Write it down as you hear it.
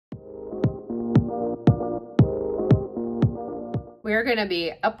we're gonna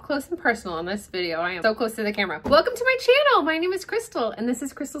be up close and personal in this video. I am so close to the camera. Welcome to my channel. My name is Crystal and this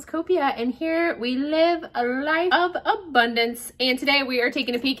is Crystal's Copia, and here we live a life of abundance. And today we are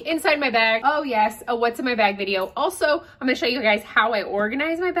taking a peek inside my bag. Oh yes, a what's in my bag video. Also, I'm gonna show you guys how I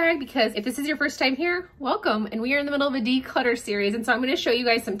organize my bag, because if this is your first time here, welcome. And we are in the middle of a declutter series, and so I'm gonna show you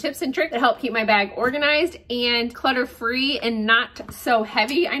guys some tips and tricks that help keep my bag organized and clutter free and not so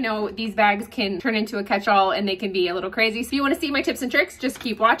heavy. I know these bags can turn into a catch-all and they can be a little crazy. So if you want to see my tips and tricks, just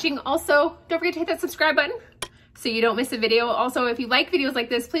keep watching. Also, don't forget to hit that subscribe button so you don't miss a video. Also, if you like videos like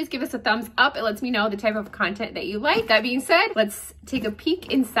this, please give us a thumbs up. It lets me know the type of content that you like. That being said, let's take a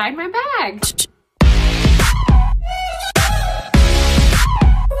peek inside my bag.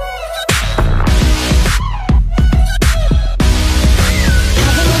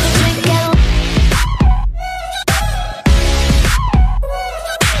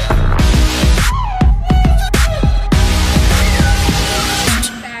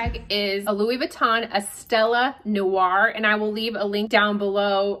 Is a Louis Vuitton Estrela Noir, and I will leave a link down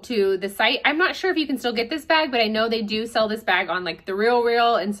below to the site. I'm not sure if you can still get this bag, but I know they do sell this bag on like the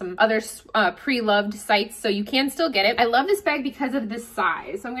Real and some other pre-loved sites, so you can still get it. I love this bag because of this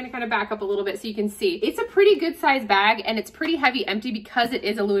size. So I'm gonna kind of back up a little bit so you can see. It's a pretty good size bag, and it's pretty heavy empty because it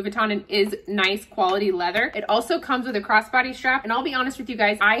is a Louis Vuitton and is nice quality leather. It also comes with a crossbody strap, and I'll be honest with you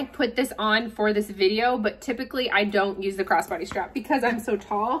guys, I put this on for this video, but typically I don't use the crossbody strap because I'm so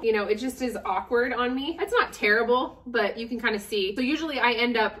tall. You know, it just is awkward on me. It's not terrible, but you can kind of see. So usually I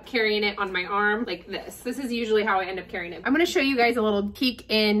end up carrying it on my arm like this. This is usually how I end up carrying it. I'm gonna show you guys a little peek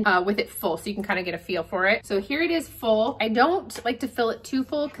in with it full so you can kind of get a feel for it. So here it is full. I don't like to fill it too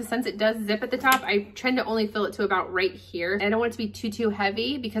full because since it does zip at the top, I tend to only fill it to about right here. And I don't want it to be too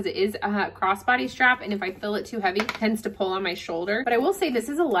heavy because it is a crossbody strap, and if I fill it too heavy, it tends to pull on my shoulder. But I will say this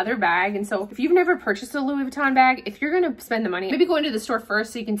is a leather bag, and so if you've never purchased a Louis Vuitton bag, if you're gonna spend the money, maybe go into the store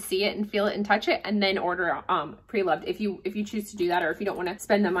first so you can see it and feel it and touch it, and then order pre-loved if you choose to do that, or if you don't want to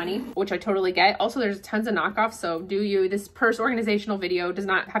spend the money, which I totally get. Also, there's tons of knockoffs, so do you. This purse organizational video does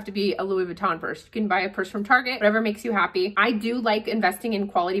not have to be a Louis Vuitton purse. You can buy a purse from Target, whatever makes you happy. I do like investing in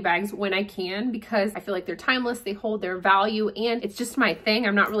quality bags when I can because I feel like they're timeless, they hold their value, and it's just my thing.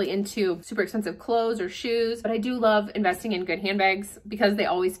 I'm not really into super expensive clothes or shoes, but I do love investing in good handbags because they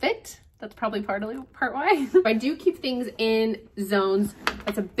always fit. That's probably part why. I do keep things in zones.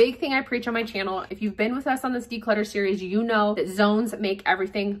 That's a big thing I preach on my channel. If you've been with us on this declutter series, you know that zones make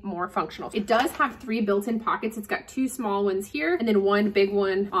everything more functional. It does have 3 built-in pockets. It's got 2 small ones here and then 1 big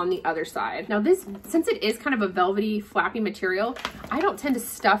one on the other side. Now this, since it is kind of a velvety, flappy material, I don't tend to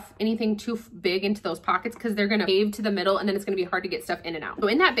stuff anything too big into those pockets because they're gonna cave to the middle and then it's gonna be hard to get stuff in and out. So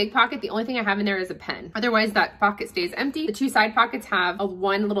in that big pocket, the only thing I have in there is a pen. Otherwise, that pocket stays empty. The 2 side pockets have a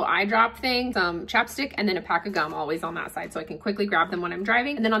 1 little eye drop thing, some chapstick, and then a pack of gum always on that side so I can quickly grab them when I'm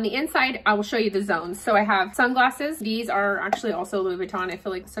driving. And then on the inside, I will show you the zones. So I have sunglasses. These are actually also Louis Vuitton. I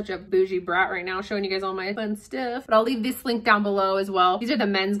feel like such a bougie brat right now showing you guys all my fun stuff, but I'll leave this link down below as well. These are the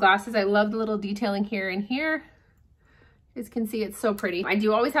men's glasses. I love the little detailing here and here. As you can see, it's so pretty. I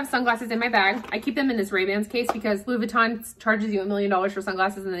do always have sunglasses in my bag. I keep them in this Ray-Bans case because Louis Vuitton charges you $1 million for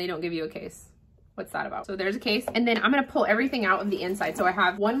sunglasses and then they don't give you a case. What's that about? So there's a case, and then I'm gonna pull everything out of the inside. So I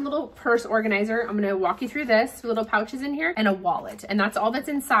have 1 little purse organizer. I'm gonna walk you through this, little pouches in here, and a wallet, and that's all that's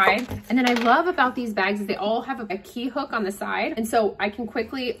inside. And then I love about these bags is they all have a key hook on the side, and so I can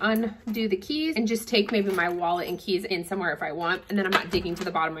quickly undo the keys and just take maybe my wallet and keys in somewhere if I want, and then I'm not digging to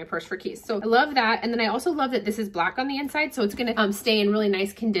the bottom of my purse for keys. So I love that. And then I also love that this is black on the inside, so it's gonna stay in really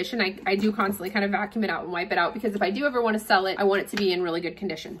nice condition. I do constantly kind of vacuum it out and wipe it out because if I do ever want to sell it, I want it to be in really good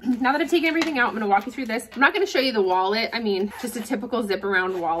condition. Now that I've taken everything out, I'm gonna walk you through this. I'm not going to show you the wallet. I mean, just a typical zip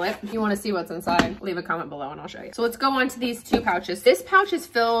around wallet. If you want to see what's inside, leave a comment below and I'll show you. So let's go on to these 2 pouches. This pouch is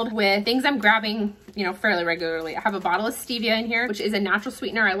filled with things I'm grabbing, you know, fairly regularly. I have a bottle of stevia in here, which is a natural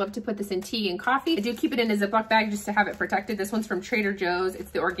sweetener. I love to put this in tea and coffee. I do keep it in a Ziploc bag just to have it protected. This one's from Trader Joe's.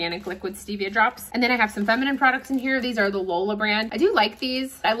 It's the organic liquid stevia drops. And then I have some feminine products in here. These are the Lola brand. I do like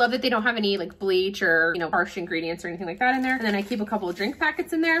these. I love that they don't have any like bleach or, you know, harsh ingredients or anything like that in there. And then I keep a couple of drink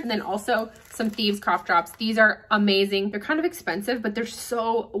packets in there. And then also some Thieves cough drops. These are amazing. They're kind of expensive, but they're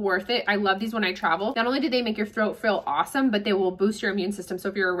so worth it. I love these when I travel. Not only do they make your throat feel awesome, but they will boost your immune system. So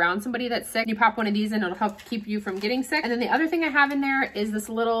if you're around somebody that's sick, you pop one of these in, it'll help keep you from getting sick. And then the other thing I have in there is this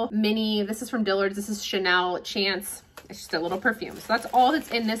little mini, this is from Dillard's. This is Chanel Chance It's just a little perfume. So that's all that's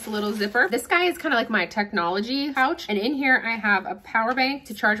in this little zipper. This guy is kind of like my technology pouch. And in here I have a power bank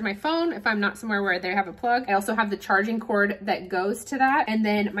to charge my phone if I'm not somewhere where they have a plug. I also have the charging cord that goes to that, and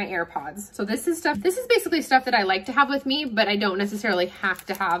then my AirPods. So this is basically stuff that I like to have with me, but I don't necessarily have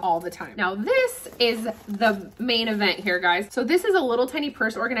to have all the time. Now this is the main event here, guys. So this is a little tiny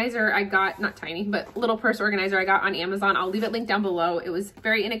purse organizer I got, not tiny, but little purse organizer I got on Amazon. I'll leave it linked down below. It was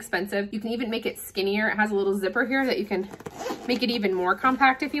very inexpensive. You can even make it skinnier. It has a little zipper here that you can make it even more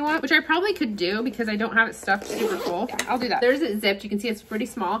compact if you want, which I probably could do because I don't have it stuffed super full. Yeah, I'll do that. There's it zipped. You can see it's pretty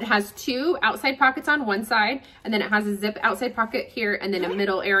small. It has 2 outside pockets on one side, and then it has a zip outside pocket here, and then a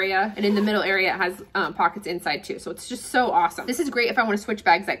middle area. And in the middle area, it has pockets inside too. So it's just so awesome. This is great if I want to switch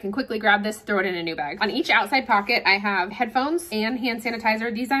bags. I can quickly grab this, throw it in a new bag. On each outside pocket, I have headphones and hand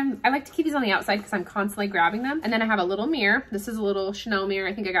sanitizer. These I like to keep these on the outside because I'm constantly grabbing them. And then I have a little mirror. This is a little Chanel mirror.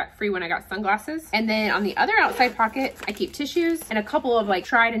 I think I got free when I got sunglasses. And then on the other outside pocket, I keep tissues and a couple of like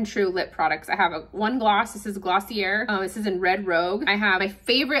tried and true lip products. I have one gloss. This is Glossier. This is in Red Rogue. I have my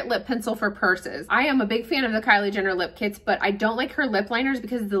favorite lip pencil for purses. I am a big fan of the Kylie Jenner lip kits, but I don't like her lip liners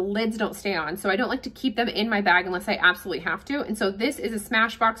because the lids don't stay on. So I don't like to keep them in my bag unless I absolutely have to. And so this is a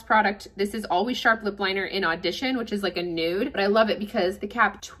Smashbox product. This is Always Sharp lip liner in Audition, which is like a nude, but I love it because the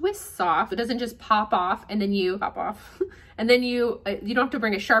cap twists off. It doesn't just pop off and then you pop off. And then you don't have to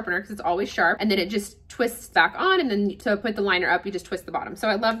bring a sharpener because it's always sharp, and then it just twists back on, and then to put the liner up, you just twist the bottom. So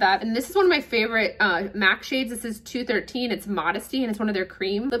I love that. And this is one of my favorite MAC shades. This is 213. It's Modesty, and it's one of their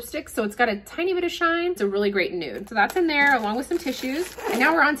cream lipsticks. So it's got a tiny bit of shine. It's a really great nude. So that's in there along with some tissues. And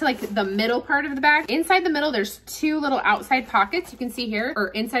now we're on to like the middle part of the bag. Inside the middle, there's 2 little outside pockets you can see here, or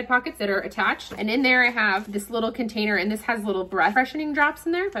inside pockets that are attached. And in there I have this little container, and this has little breath freshening drops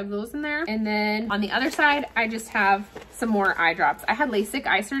in there. So I have those in there. And then on the other side, I just have some more eye drops. I had LASIK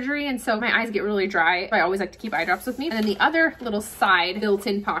eye surgery, and so my eyes get really dry. So I always like to keep eye drops with me. And then the other little side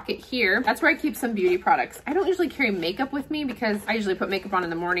built-in pocket here, that's where I keep some beauty products. I don't usually carry makeup with me because I usually put makeup on in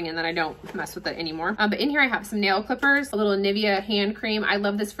the morning and then I don't mess with it anymore. But in here I have some nail clippers, a little Nivea hand cream. I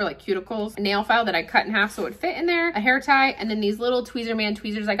love this for like cuticles, a nail file that I cut in half so it would fit in there, a hair tie, and then these little Tweezer Man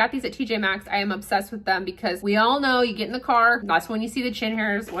tweezers. I got these at TJ Maxx. I am obsessed with them because we all know you get in the car, that's when you see the chin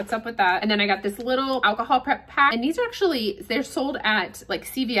hairs. What's up with that? And then I got this little alcohol prep pack, and these are actually, they're sold at like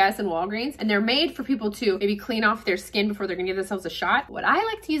CVS and Walgreens, and they're made for people to maybe clean off their skin before they're gonna give themselves a shot. What I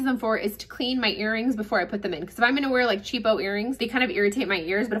like to use them for is to clean my earrings before I put them in, because if I'm gonna wear like cheapo earrings, they kind of irritate my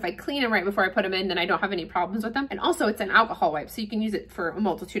ears, but if I clean them right before I put them in, then I don't have any problems with them. And also it's an alcohol wipe, so you can use it for a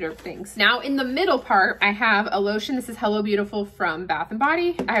multitude of things. Now in the middle part, I have a lotion. This is Hello Beautiful from Bath &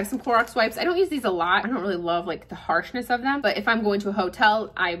 Body. I have some Clorox wipes. I don't use these a lot. I don't really love like the harshness of them, but if I'm going to a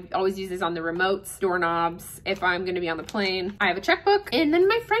hotel, I always use these on the remotes, doorknobs, if I'm gonna be on the plane. I have a checkbook, and then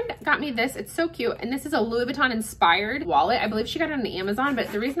my friend got me this. It's so cute, and this is a Louis Vuitton inspired wallet. I believe she got it on Amazon,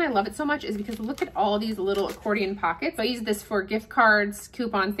 but the reason I love it so much is because look at all these little accordion pockets. So I use this for gift cards,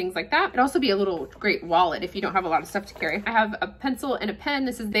 coupons, things like that. It'd also be a little great wallet if you don't have a lot of stuff to carry. I have a pencil and a pen.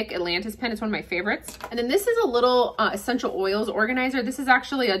 This is Bic Atlantis pen. It's one of my favorites. And then this is a little essential oils organizer. This is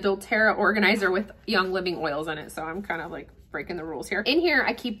actually a doTERRA organizer with Young Living oils in it, so I'm kind of like breaking the rules here. In here,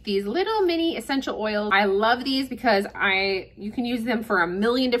 I keep these little mini essential oils. I love these because you can use them for a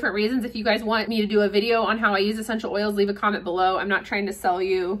million different reasons. If you guys want me to do a video on how I use essential oils, leave a comment below. I'm not trying to sell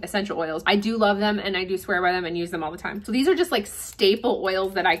you essential oils. I do love them and I do swear by them and use them all the time. So these are just like staple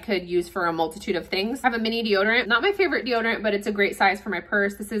oils that I could use for a multitude of things. I have a mini deodorant, not my favorite deodorant, but it's a great size for my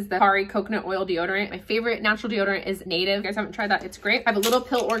purse. This is the Kari coconut oil deodorant. My favorite natural deodorant is Native. If you guys haven't tried that, it's great. I have a little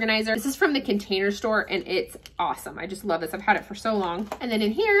pill organizer. This is from the Container Store and it's awesome. I just love this. I've had it for so long. And then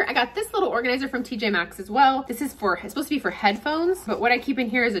in here, I got this little organizer from TJ Maxx as well. This is it's supposed to be for headphones, but what I keep in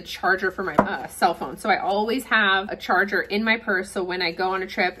here is a charger for my cell phone. So I always have a charger in my purse. So when I go on a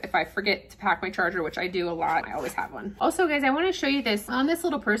trip, if I forget to pack my charger, which I do a lot, I always have one. Also guys, I want to show you this. On this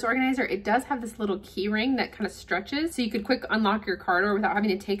little purse organizer, it does have this little key ring that kind of stretches. So you could quick unlock your car door without having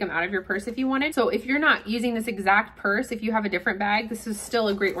to take them out of your purse if you wanted. So if you're not using this exact purse, if you have a different bag, this is still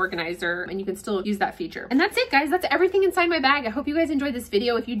a great organizer and you can still use that feature. And that's it guys. That's everything inside my bag. I hope you guys enjoyed this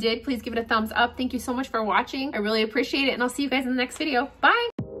video. If you did, please give it a thumbs up. Thank you so much for watching. I really appreciate it, and I'll see you guys in the next video. Bye!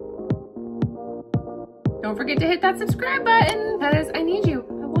 Don't forget to hit that subscribe button. That is, I need you.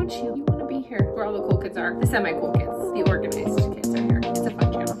 I want you. You want to be here. Where all the cool kids are. The semi-cool kids. The organized.